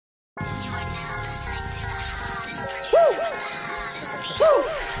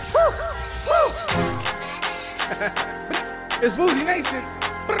It's Woozy Nation.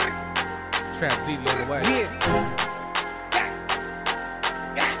 Trap Z the other way. Yeah.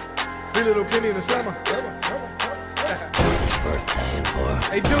 Free little Kenny in the summer. Worth dying for.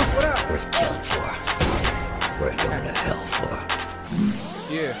 Hey Deuce, what up? Worth killing for. Worth going to hell for.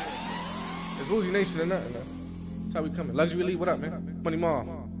 Yeah. It's Woozy Nation or nothing, man. That's how we coming. Luxury Elite, what up, man? Money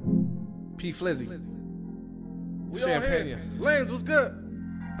Mom. P Flizzy. Champagne. Lanes, what's good?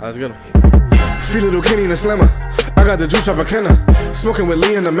 Let's get him. Free little Kenny in the slammer. I got the juice up a Kenna. Smoking with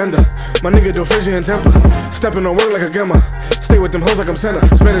Lee and Amanda. My nigga do Frisian and temper. Stepping on work like a gamma. Stay with them hoes like I'm Senna.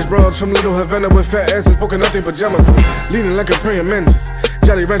 Spanish broads from Little Havana with fat asses poking out their pajamas. Leaning like a praying mantis.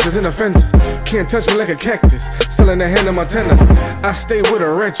 Jolly Ranchers in a fender. Can't touch me like a cactus. Selling that hand in my tender. I stay with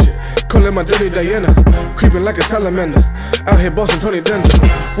a wretched. Calling my dirty Diana. Creeping like a salamander. Out here bossing Tony Denver.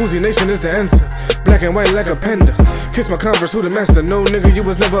 Woozy Nation is the answer. Black and white like a panda. Kiss my Converse, who the master? No nigga, you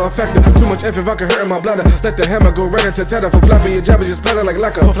was never a factor. Too much effing vodka hurting my bladder. Let the hammer go right into tatter. For flapping your jabber, just platter like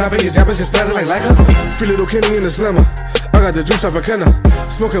lacquer. For flapping your jabber, just platter like lacquer. Free little Kenny in the slammer. I got the juice up a Kenna.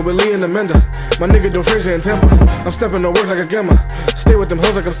 Smoking with Lee and Amanda. My nigga do Frasier and temper. I'm stepping on work like a gamma. Stay with them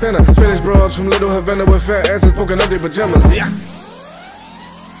hoes like I'm Senna. Spanish broads from Little Havana with fat asses poking out their pajamas. Yeah.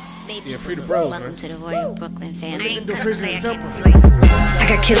 Yeah, free the bros, Welcome man. to the Royal Brooklyn family. Do Frasier and temper. I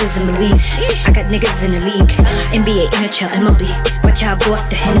got killers in Belize. I got niggas in the league. NBA, NHL, MLB. Watch how I go off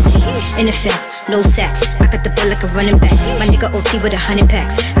the Hennessy. NFL, no sacks. I got the ball like a running back. My nigga OT with 100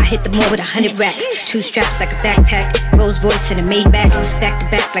 packs. I hit the mall with 100 racks. 2 straps like a backpack. Rolls Royce and a Maybach. Back to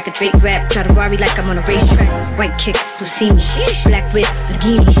back like a Drake rap. Try to Rari like I'm on a racetrack. White kicks, Buscemi. Black whip,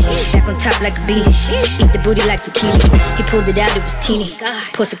 bikini. Back on top like a beanie. Eat the booty like zucchini. He pulled it out, it was teeny.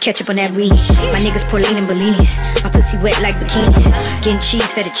 Pour some ketchup on that weenie. My niggas pour lean in Bellinis. My pussy wet like bikinis. Getting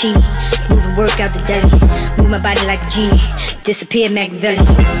cheese, fettuccine. Moving work out the deli. Move my body like a genie. Disappear Machiavelli.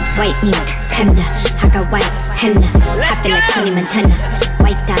 White ink, Panda. I got white henna. I feel like Tony Montana.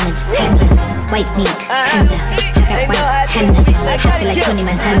 White diamonds, tender. White ink, Panda. I got white henna. I feel like Tony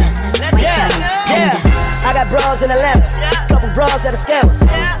Montana. White diamonds, tender. I got bras in Atlanta, couple bras that are scammers.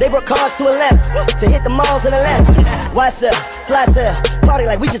 They brought cars to Atlanta to hit the malls in Atlanta. YSL, fly sale, party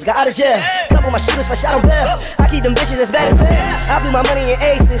like we just got out of jail. Couple my shooters for shot on bail. I keep them bitches as bad as hell. I blew my money in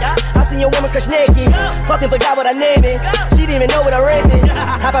aces. I seen your woman crush naked. Fucking forgot what her name is. She didn't even know what her rape is.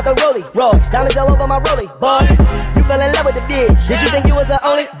 How about the rollie, Rolex? Diamonds all over my rollie, boy. You fell in love with the bitch. Did you think you was her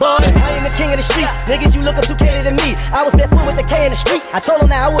only boy? I am the king of the streets. Niggas, you look up too catered to me. I was barefoot with the K in the street. I told him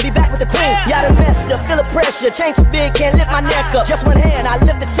that I would be back with the queen. Y'all done messed up, feel the pressure. Chain too big, can't lift my neck up. Just one hand, I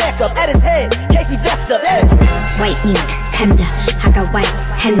lift the tech up. At his head, Casey vest up. Hey. White ink, Panda. I got white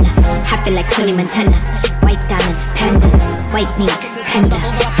henna. I feel like Tony Montana. White diamonds, Panda. White ink, Panda.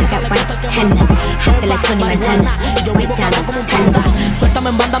 I got white henna. I feel like Tony Montana. White diamonds, Panda. Suéltame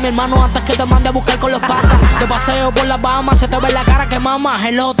en banda, mi hermano, antes que te mande a buscar con los pandas. De paseo por las Bahamas, se te ve la cara que mama.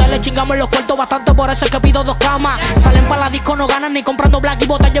 En los hoteles chingamos en los cuartos bastante, por eso es que pido 2 camas. Salen pa' la disco, no ganan ni comprando black y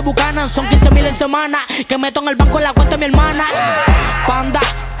botellas Buchanan. Son 15.000 en semana, que meto en el banco en la cuenta de mi hermana. Panda,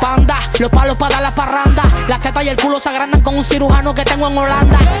 panda, los palos para dar las parrandas. Las tetas y el culo se agrandan con un cirujano que tengo en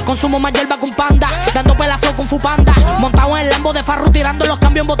Holanda. Consumo más hierba que un panda, dando pelaflow con Fupanda. Montado en el Lambo de Farru, tirando los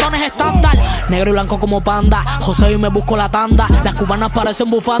cambios en botones estándar. Negro y blanco como panda, José y me busco la tanda. Las cubanas parecen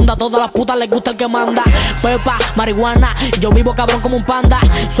bufanda, todas las putas les gusta el que manda. Pepa, marihuana, yo vivo cabrón como un panda.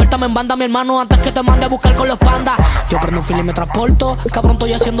 Suéltame en banda, mi hermano, antes que te mande a buscar con los pandas. Yo prendo un fil y me transporto, cabrón,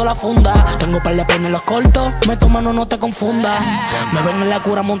 estoy haciendo la funda. Tengo par de peines en los cortos, meto mano, no te confundas. Me ven en la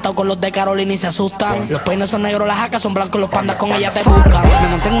cura montado con los de Carolina y se asustan. Los peines son negros, las jacas son blancos, los pandas con ella te buscan. Me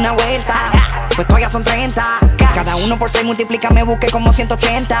monté en una vuelta, pues todavía son 30. Cada uno por 6 multiplica, me busqué como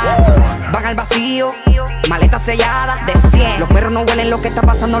 180. Van al vacío, maleta sellada de 100. Los perros no huelen, lo que está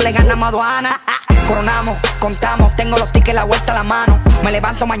pasando le ganamos a aduana. Coronamos, contamos, tengo los tickets, la vuelta a la mano. Me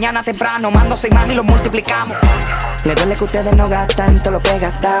levanto mañana temprano, mando 6 más y los multiplicamos. Le duele que ustedes no gastan todo lo que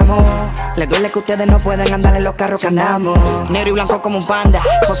gastamos. Le duele que ustedes no pueden andar en los carros que andamos. Negro y blanco como un panda,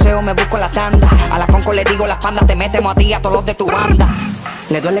 Joseo me busco la tanda. A la conco le digo las pandas, te metemos a ti, a todos los de tu banda.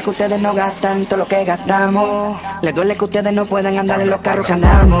 Le duele que ustedes no gastan todo lo que gastamos. Le duele que ustedes no pueden andar en los carros que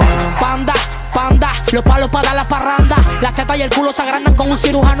andamos. Panda, panda, los palos para dar las parrandas. Las tetas y el culo se agrandan con un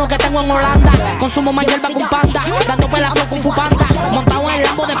cirujano que tengo en Holanda. Consumo más hierba que un panda, dando pelaflow con Fupanda. Montado en el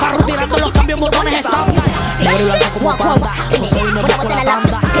Lambo de Farru, tirando los cambios en botones estándar. Negro y blanco como panda, José y me busco la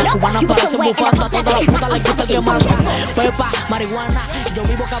tanda. Las cubanas parecen bufanda, todas las putas les gusta el que manda. Pepa, marihuana, yo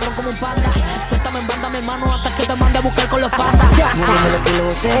vivo cabrón como un panda. Suéltame en banda, mi hermano, antes que te mande a buscar con los pandas.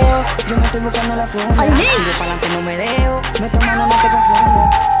 Yo me estoy buscando la funda. Tiro pa'lante, no me dejo. Meto mano, no te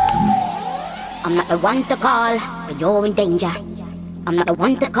confundas. I'm not the one to call when you're in danger. I'm not the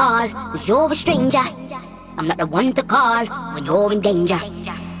one to call when you're a stranger. I'm not the one to call when you're in danger.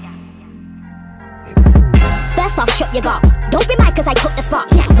 First off, shut your gob. Don't be mad cause I took the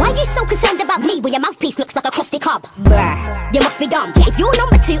spot. Why you so concerned about me when your mouthpiece looks like a crusty cob? Bruh, you must be dumb. If you're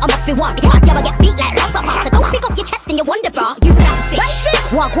number 2, I must be 1. You can't ever get beat like rubber bar. So don't pick up your chest and your wonder bra. You bloody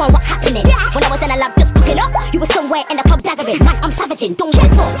fish. Walk on, what's happening? When I was in a lab just cooking up, you were somewhere in the club daggering. Man, I'm savaging, don't get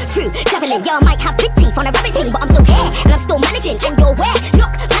talk through javelin. Yeah, I might have big teeth on a rabbit thing, but I'm still here and I'm still managing. And you're where?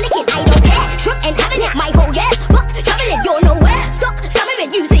 Look, panicking, I don't care. Shook ain't having it, my whole year. But traveling, you're nowhere. Stuck,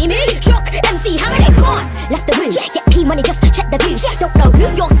 stammering, you see me. Shock, MC, having it, gone. Left the room, get P money, just check the views. Don't know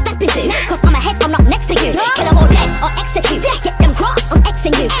who you're stepping to, cause I'm ahead, I'm not next to you. Kill them all dead or execute. Get them cross, I'm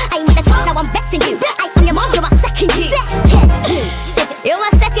Xing you. I'm at the top, now I'm vexing you. I'm your mom, you're my second you. You're my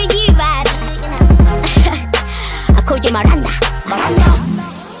second you, man. I called you Miranda.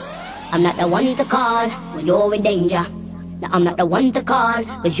 I'm not the one to call when you're in danger. No, I'm not the one to call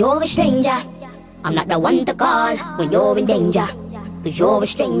cause you're a stranger. I'm not the one to call when you're in danger, cause you're a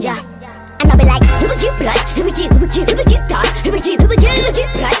stranger. And I'll be like, who are you, blood? Who are you, who are you, who are you, done? Who are you, who are you, who are you,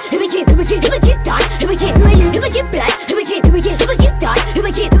 blood? Who are you, who are you, who are you, done? Who are you, who are you, who are you, blood? Who are you, who are you, who are you, done? Who are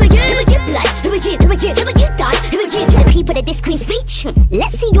you, who are you, who are you, blood? Who are you, who are you, who are you, done? Who are you? To the people of this queen speech,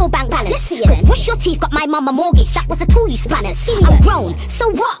 let's see your bank balance. Cause push your teeth got my mama mortgage, that was the tool you spanners. I'm grown, so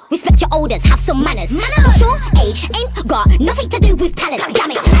what? Respect your elders, have some manners. For sure, age ain't got nothing to do with talent.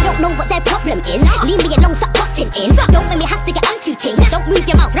 Damn it, I don't know what their problem is. Leave me alone, stop butting in. Don't make me have to get onto things. Don't move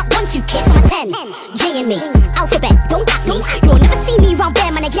your mouth, not 1, 2 kiss. I'm a 10. J and me, alphabet, don't at me. You'll never see me round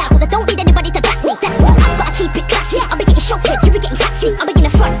bare man again, cause I don't need anybody to back me. That's me, I've gotta keep it classy. I'll be getting chauffeured, you be getting taxi. I'll be in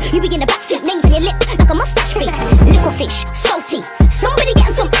the front, you be in the backseat. Names on your lip, like a mustache fake. Little fish, salty, somebody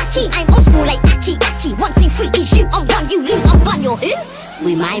getting some ackee. I'm old school like Aki. 1, 2, 3 is you, I'm 1, you lose, I'm 1, you're who?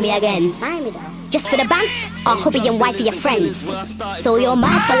 Remind me again. Just for the bands, or hubby and wife of your friends. So you're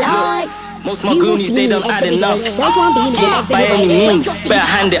mine for life. Most my goonies, they don't add enough. Yeah, by any means, better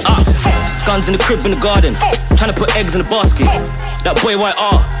hand it up. Guns in the crib in the garden, tryna put eggs in the basket. That boy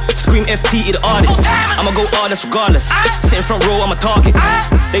YR, scream FT the artist. I'ma go artist regardless. Sitting front row, I'm a target.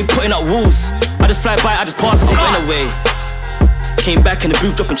 They putting up walls, I just fly by, I just pass it. Went away, came back in the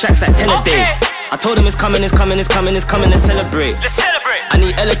booth dropping tracks like 10 a day. I told him it's coming, it's coming, it's coming, it's coming, let's celebrate. I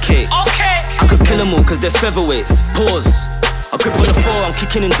need Ellicate, I could kill them all cause they're featherweights. Pause, I grip on the floor, I'm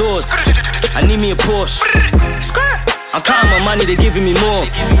kicking indoors. I need me a Porsche. I'm counting my money, they're giving me more.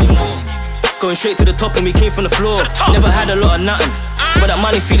 Going straight to the top and we came from the floor. Never had a lot of nothing, but that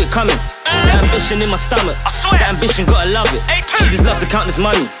money feel it coming. The ambition in my stomach, that ambition gotta love it. She just love to count this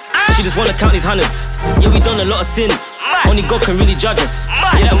money, she just wanna count these hundreds. Yeah, we done a lot of sins, only God can really judge us.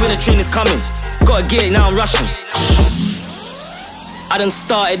 Yeah, that winter train is coming, gotta get it, now I'm rushing. I done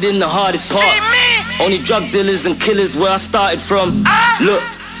started in the hardest parts. Only drug dealers and killers where I started from. Look,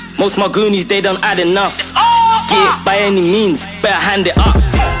 most my goonies, they don't add enough. Get it by any means, better hand it up.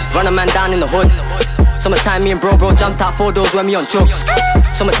 Run a man down in the hood. Summertime, me and bro jumped out 4 doors when we on choke.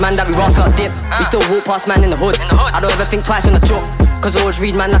 So much man that we rascal got dip. We still walk past man in the hood. I don't ever think twice on the choke, cause I always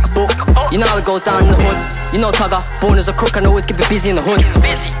read man like a book. You know how it goes down in the hood. You know Tugger, born as a crook and always keep it busy in the hood.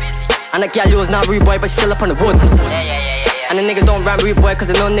 And that gal yours now rude boy, but she's still up on the wood. And the niggas don't rap rude boy cause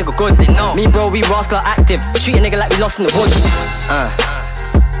they know nigga good. Me and bro, we rascal active. Treat a nigga like we lost in the wood.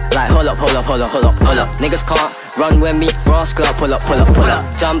 Like hold up. Niggas can't run when me rascal pull up.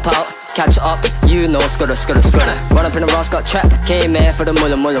 Jump out, catch up, you know skudder. Run up in a rascal trap, came here for the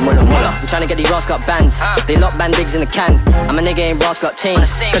mullah. I'm trying to get these rascal bands. They lock bandigs in the can. I'm a nigga ain't rascal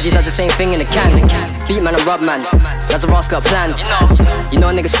chains, cause he does the same thing in the can. Beat man and rub man, that's a rascal plan. You know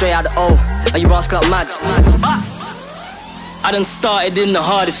a nigga straight out the O, are you rascal mad? I done started in the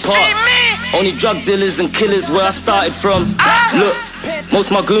hardest parts. Only drug dealers and killers where I started from. Look, most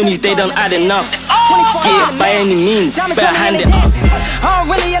my goonies, they don't add enough. Get it by any means, better hand it up. I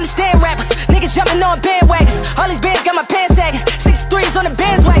don't really understand rappers. Niggas jumping on bandwagons. All these bands got my pants sagging. 6'3's on the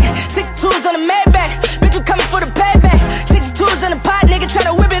bandwagon, 6'2's on the Maybach. Bitch, we coming for the payback. 62's in the pot, nigga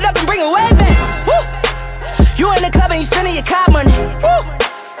tryna whip it up and bring it way back. Woo! You in the club and you spending your car money. Woo!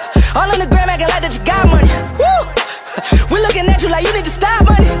 All on the gram acting like that you got money. Woo! We looking at you like you need to stop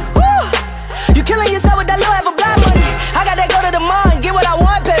money. Woo! You killing yourself with that little half of black money. I got that go to the mall and get what I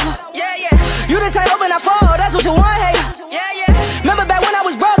want, paper. You the type open I fall, that's what you want, hater. Remember back when I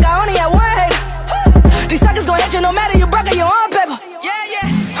was broke, I only had 1 hater. These suckers gon' hate you no matter you broke or you on paper.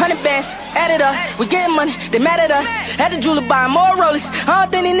 100 bands, add it up, we getting money, they mad at us. Had the jeweler buying more rollers, I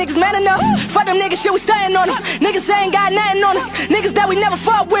don't think these niggas mad enough. Fuck them niggas, shit, we staying on them. Niggas ain't got nothing on us. Niggas that we never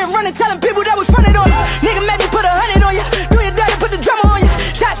fought with, running, telling people that we fronted on them. Nigga made me put 100 on ya, do your dirty, put the drama on ya.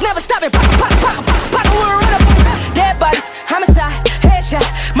 Shots never stopping.